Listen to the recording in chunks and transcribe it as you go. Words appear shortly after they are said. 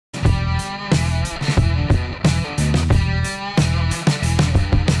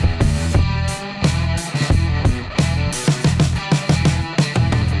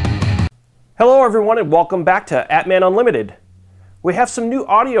Hello everyone and welcome back to AppMan Unlimited. We have some new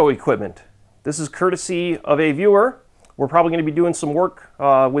audio equipment. This is courtesy of a viewer. We're probably going to be doing some work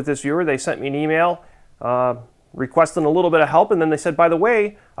with this viewer. They sent me an email requesting a little bit of help, and then they said, by the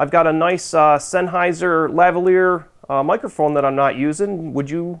way, I've got a nice Sennheiser lavalier microphone that I'm not using. Would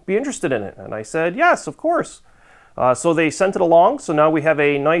you be interested in it? And I said, yes, of course. So they sent it along. So now we have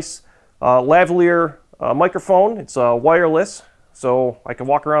a nice lavalier microphone. It's wireless. So I can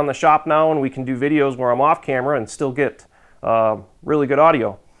walk around the shop now and we can do videos where I'm off camera and still get really good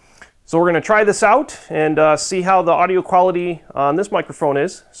audio. So we're going to try this out and see how the audio quality on this microphone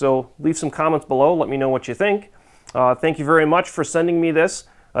is. So leave some comments below. Let me know what you think. Thank you very much for sending me this.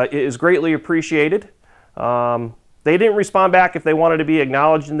 It is greatly appreciated. They didn't respond back if they wanted to be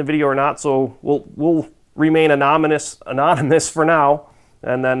acknowledged in the video or not, so we'll remain anonymous for now.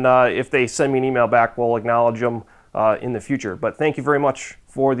 And then if they send me an email back, we'll acknowledge them in the future. But thank you very much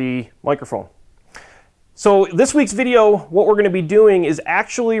for the microphone. So this week's video, what we're going to be doing is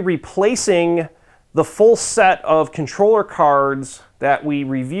actually replacing the full set of controller cards that we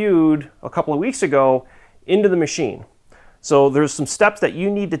reviewed a couple of weeks ago into the machine. So there's some steps that you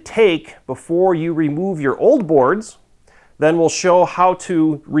need to take before you remove your old boards. Then we'll show how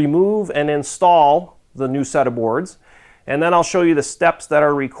to remove and install the new set of boards. And then I'll show you the steps that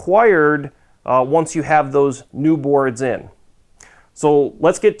are required once you have those new boards in. So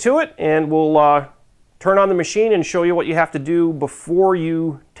let's get to it, and we'll turn on the machine and show you what you have to do before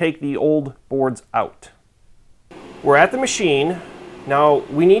you take the old boards out. We're at the machine. Now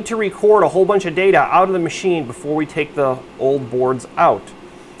we need to record a whole bunch of data out of the machine before we take the old boards out.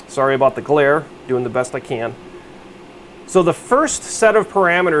 Sorry about the glare, doing the best I can. So the first set of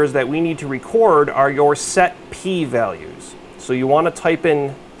parameters that we need to record are your set P values. So you want to type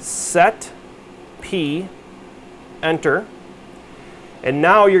in set P, enter, and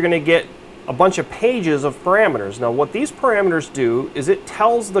now you're going to get a bunch of pages of parameters. Now what these parameters do is it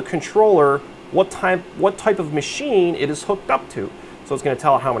tells the controller what type of machine it is hooked up to. So it's going to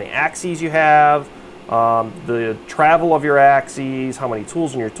tell it how many axes you have, the travel of your axes, how many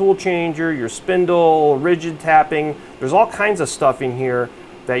tools in your tool changer, your spindle, rigid tapping. There's all kinds of stuff in here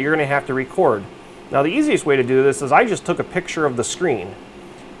that you're going to have to record. Now the easiest way to do this is I just took a picture of the screen.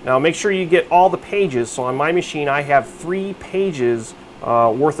 Now make sure you get all the pages. So on my machine I have 3 pages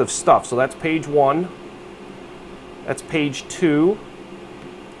worth of stuff. So that's page 1, that's page 2,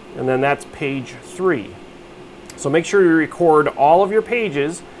 and then that's page 3. So make sure you record all of your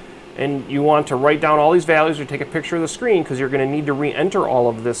pages, and you want to write down all these values or take a picture of the screen because you're going to need to re-enter all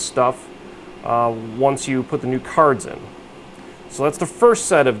of this stuff once you put the new cards in. So that's the first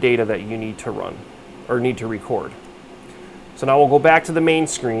set of data that you need to run or need to record. So now we'll go back to the main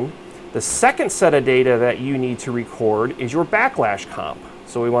screen. The second set of data that you need to record is your backlash comp.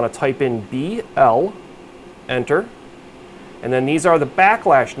 So we want to type in BL, enter, and then these are the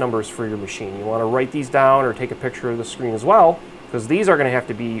backlash numbers for your machine. You want to write these down or take a picture of the screen as well, because these are going to have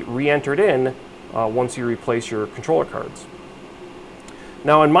to be re-entered in once you replace your controller cards.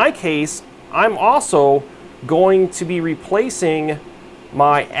 Now in my case, I'm also going to be replacing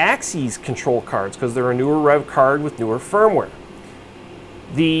my axes control cards because they're a newer rev card with newer firmware.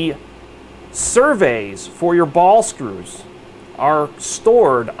 The surveys for your ball screws are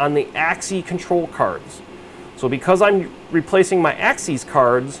stored on the axis control cards. So because I'm replacing my axes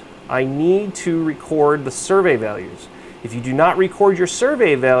cards, I need to record the survey values. If you do not record your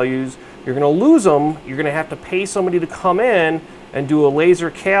survey values, you're going to lose them. You're going to have to pay somebody to come in and do a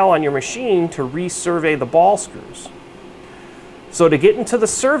laser cal on your machine to resurvey the ball screws. So to get into the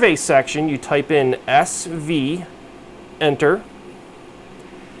survey section, you type in SV, enter,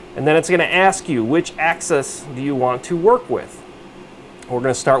 and then it's going to ask you which axis do you want to work with. We're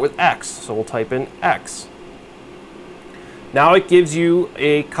going to start with X, so we'll type in X. Now it gives you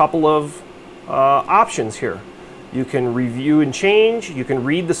a couple of options here. You can review and change. You can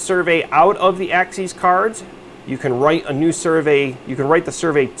read the survey out of the axes cards. You can write a new survey. You can write the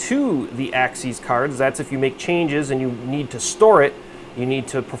survey to the axes cards. That's if you make changes and you need to store it. You need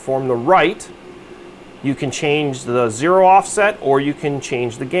to perform the write. You can change the 0 offset, or you can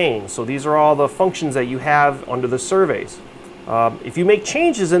change the gain. So these are all the functions that you have under the surveys. If you make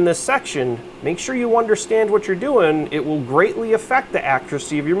changes in this section, make sure you understand what you're doing. It will greatly affect the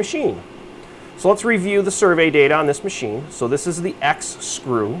accuracy of your machine. So let's review the survey data on this machine. So this is the X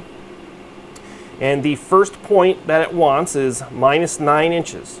screw. And the first point that it wants is -9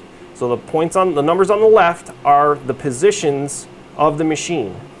 inches. So the numbers on the left are the positions of the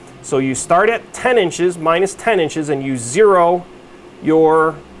machine. So you start at 10 inches, -10 inches, and you zero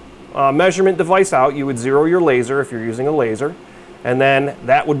your measurement device out. You would zero your laser if you're using a laser. and then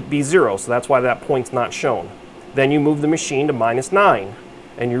that would be 0, so that's why that point's not shown. Then you move the machine to -9,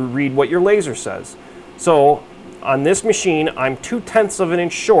 and you read what your laser says. So on this machine, I'm 2/10 of an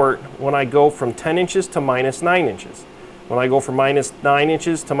inch short when I go from 10 inches to -9 inches. When I go from -9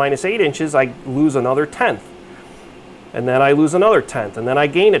 inches to -8 inches, I lose another 1/10. And then I lose another 1/10, and then I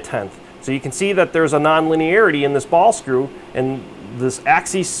gain a 1/10. So you can see that there's a nonlinearity in this ball screw, and this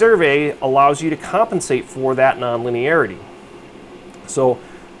axis survey allows you to compensate for that nonlinearity. So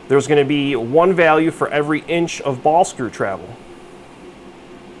there's going to be one value for every inch of ball screw travel.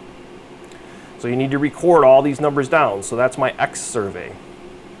 So you need to record all these numbers down. So that's my X survey.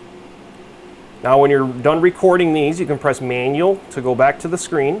 Now when you're done recording these, you can press manual to go back to the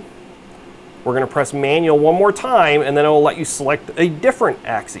screen. We're going to press manual one more time, and then it will let you select a different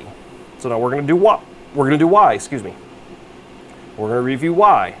axis. So now we're going to do what? We're going to do Y, excuse me. We're going to review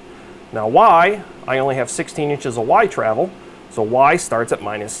Y. Now Y, I only have 16 inches of Y travel, so Y starts at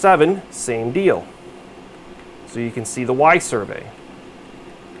 -7, same deal. So you can see the Y survey.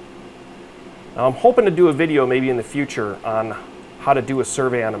 Now I'm hoping to do a video maybe in the future on how to do a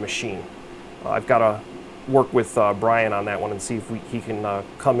survey on a machine. I've got to work with Brian on that one and see if he can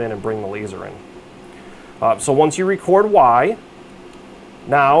come in and bring the laser in. So once you record Y,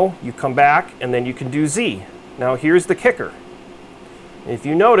 now you come back and then you can do Z. Now here's the kicker. If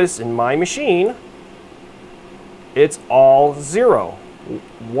you notice in my machine, it's all 0.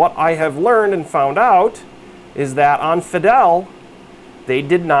 What I have learned and found out is that on Fadal, they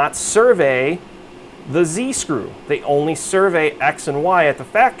did not survey the Z screw. They only survey X and Y at the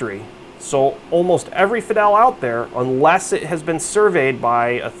factory. So almost every Fadal out there, unless it has been surveyed by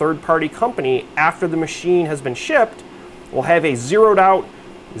a third-party company after the machine has been shipped, will have a zeroed out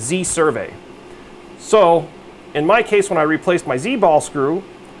Z survey. So in my case, when I replaced my Z ball screw,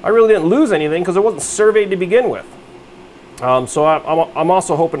 I really didn't lose anything because it wasn't surveyed to begin with. So I'm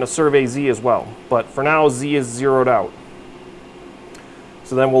also hoping to survey Z as well. But for now, Z is zeroed out.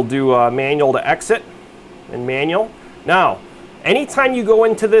 So then we'll do manual to exit and manual. Now, anytime you go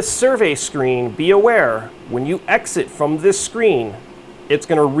into this survey screen, be aware, when you exit from this screen, it's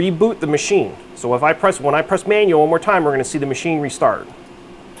going to reboot the machine. So when I press manual one more time, we're going to see the machine restart.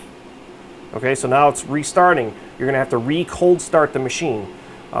 Okay, so now it's restarting. You're going to have to re-cold start the machine.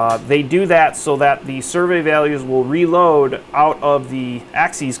 They do that so that the survey values will reload out of the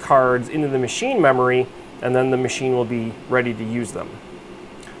axes cards into the machine memory, and then the machine will be ready to use them.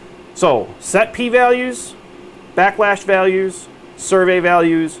 So set p-values, backlash values, survey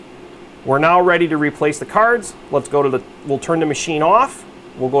values. We're now ready to replace the cards. Let's go to we'll turn the machine off.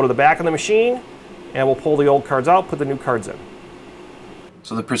 We'll go to the back of the machine, and we'll pull the old cards out, put the new cards in.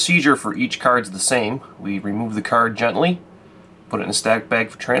 So the procedure for each card is the same. We remove the card gently, put it in a stack bag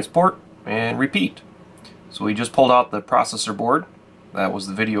for transport, and repeat. So we just pulled out the processor board. That was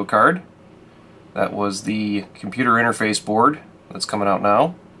the video card. That was the computer interface board that's coming out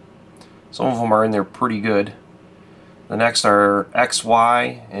now. Some of them are in there pretty good. The next are X,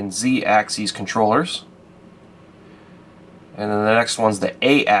 Y, and Z axes controllers. And then the next one's the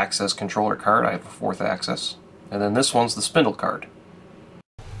A axis controller card. I have a 4th axis. And then this one's the spindle card.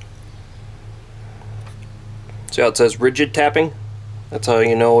 See how it says rigid tapping? That's how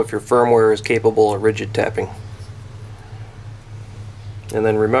you know if your firmware is capable of rigid tapping. And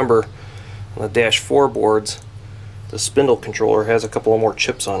then remember, on the Dash 4 boards, the spindle controller has a couple of more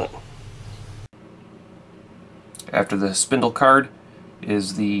chips on it. After the spindle card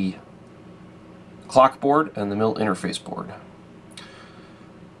is the clock board and the mill interface board.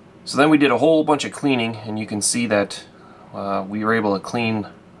 So then we did a whole bunch of cleaning, and you can see that we were able to clean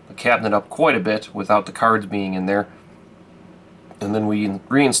the cabinet up quite a bit without the cards being in there. And then we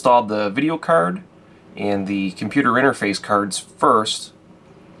reinstalled the video card and the computer interface cards first,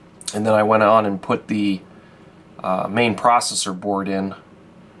 and then I went on and put the main processor board in,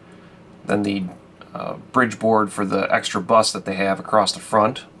 then the bridge board for the extra bus that they have across the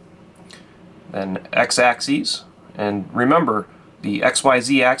front, then X-axes. And remember, the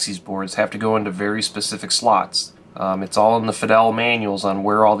XYZ axes boards have to go into very specific slots. It's all in the Fadal manuals on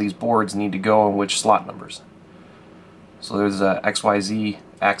where all these boards need to go and which slot numbers. So there's XYZ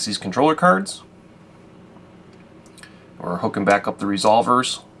axes controller cards. We're hooking back up the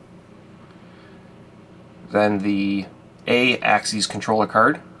resolvers. Then the A axes controller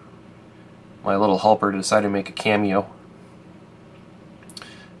card. My little helper decided to make a cameo.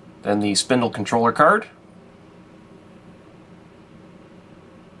 Then the spindle controller card.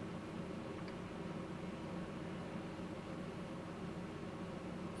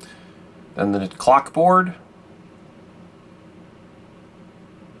 Then the clock board.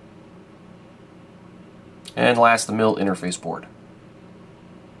 And last, the mill interface board.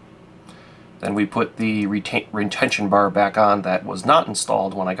 Then we put the retention bar back on that was not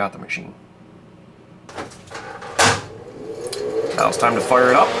installed when I got the machine. Now it's time to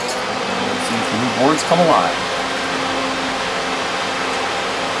fire it up. See if the new boards come alive.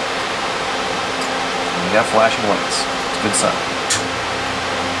 And we got flashing lights. It's a good sign.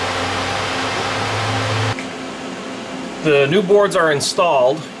 The new boards are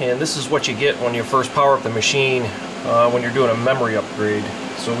installed, and this is what you get when you first power up the machine when you're doing a memory upgrade.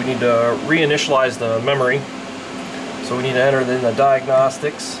 So we need to reinitialize the memory. So we need to enter in the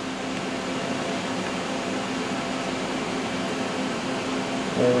diagnostics.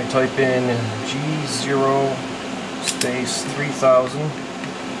 And we type in G0 space 3000.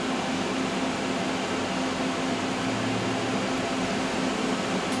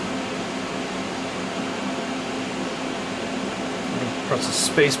 Press the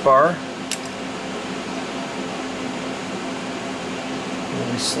space bar.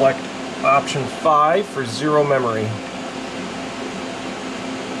 And we select option 5 for 0 memory.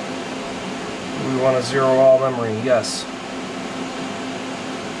 We want to 0 all memory, yes.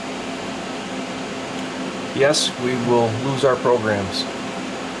 Yes, we will lose our programs.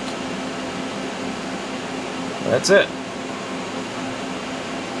 That's it.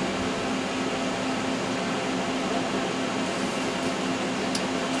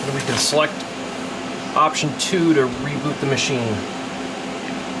 And we can select option 2 to reboot the machine.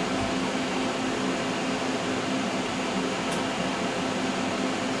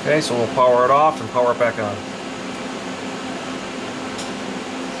 Okay, so we'll power it off and power it back on.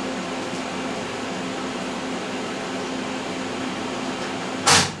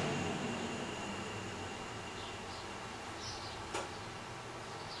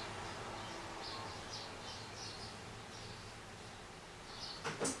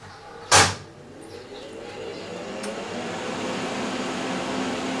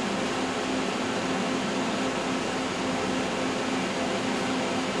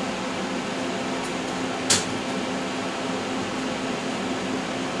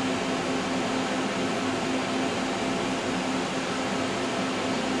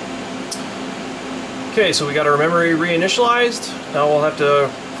 Okay, so we got our memory reinitialized. Now we'll have to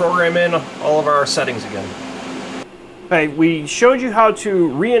program in all of our settings again. Okay, we showed you how to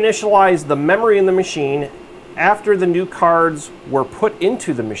reinitialize the memory in the machine after the new cards were put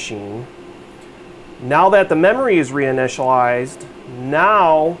into the machine. Now that the memory is reinitialized,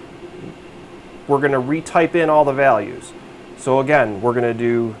 now we're going to retype in all the values. So again, we're going to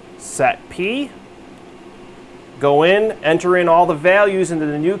do set P. Go in, enter in all the values into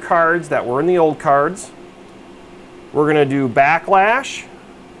the new cards that were in the old cards. We're going to do backlash.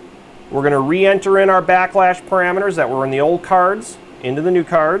 We're going to re-enter in our backlash parameters that were in the old cards into the new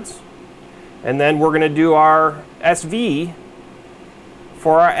cards. And then we're going to do our SV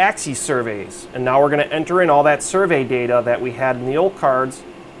for our axis surveys. And now we're going to enter in all that survey data that we had in the old cards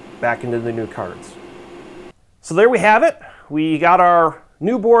back into the new cards. So there we have it. We got our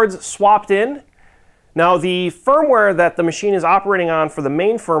new boards swapped in. Now the firmware that the machine is operating on for the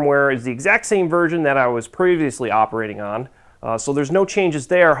main firmware is the exact same version that I was previously operating on. So there's no changes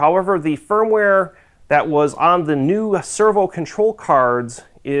there. However, the firmware that was on the new servo control cards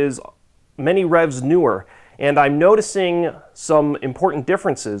is many revs newer. And I'm noticing some important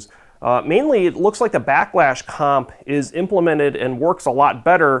differences. Mainly, it looks like the backlash comp is implemented and works a lot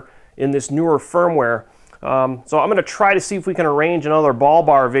better in this newer firmware. So I'm going to try to see if we can arrange another ball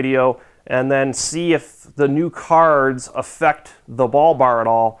bar video and then see if the new cards affect the ball bar at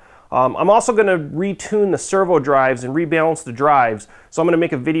all. I'm also going to retune the servo drives and rebalance the drives. So I'm going to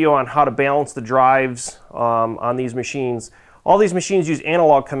make a video on how to balance the drives on these machines. All these machines use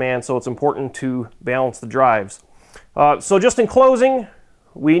analog commands, so it's important to balance the drives. So just in closing,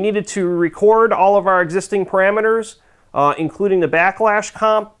 we needed to record all of our existing parameters, including the backlash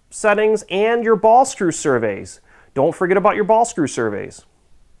comp settings and your ball screw surveys. Don't forget about your ball screw surveys.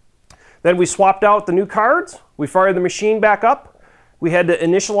 Then we swapped out the new cards. We fired the machine back up. We had to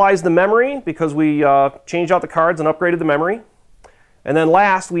initialize the memory because we changed out the cards and upgraded the memory. And then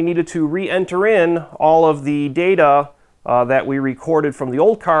last, we needed to re-enter in all of the data that we recorded from the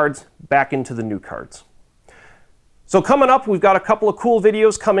old cards back into the new cards. So coming up, we've got a couple of cool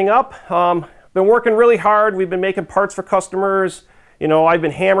videos coming up. Been working really hard. We've been making parts for customers. You know, I've been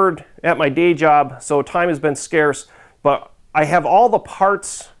hammered at my day job, so time has been scarce. But I have all the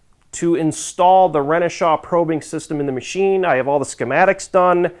parts to install the Renishaw probing system in the machine. I have all the schematics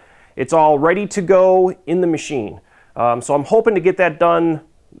done. It's all ready to go in the machine. So I'm hoping to get that done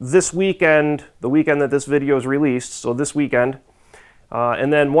this weekend, the weekend that this video is released, so this weekend.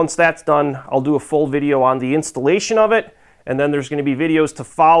 And then once that's done, I'll do a full video on the installation of it, and then there's going to be videos to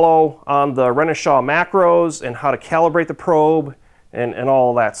follow on the Renishaw macros and how to calibrate the probe and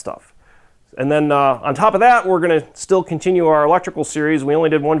all of that stuff. And then on top of that, we're going to still continue our electrical series. We only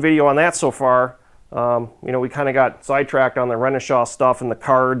did one video on that so far. You know, we kind of got sidetracked on the Renishaw stuff and the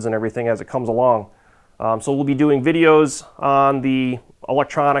cards and everything as it comes along. So we'll be doing videos on the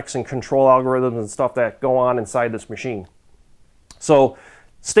electronics and control algorithms and stuff that go on inside this machine. So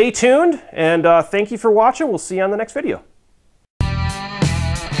stay tuned, and thank you for watching. We'll see you on the next video.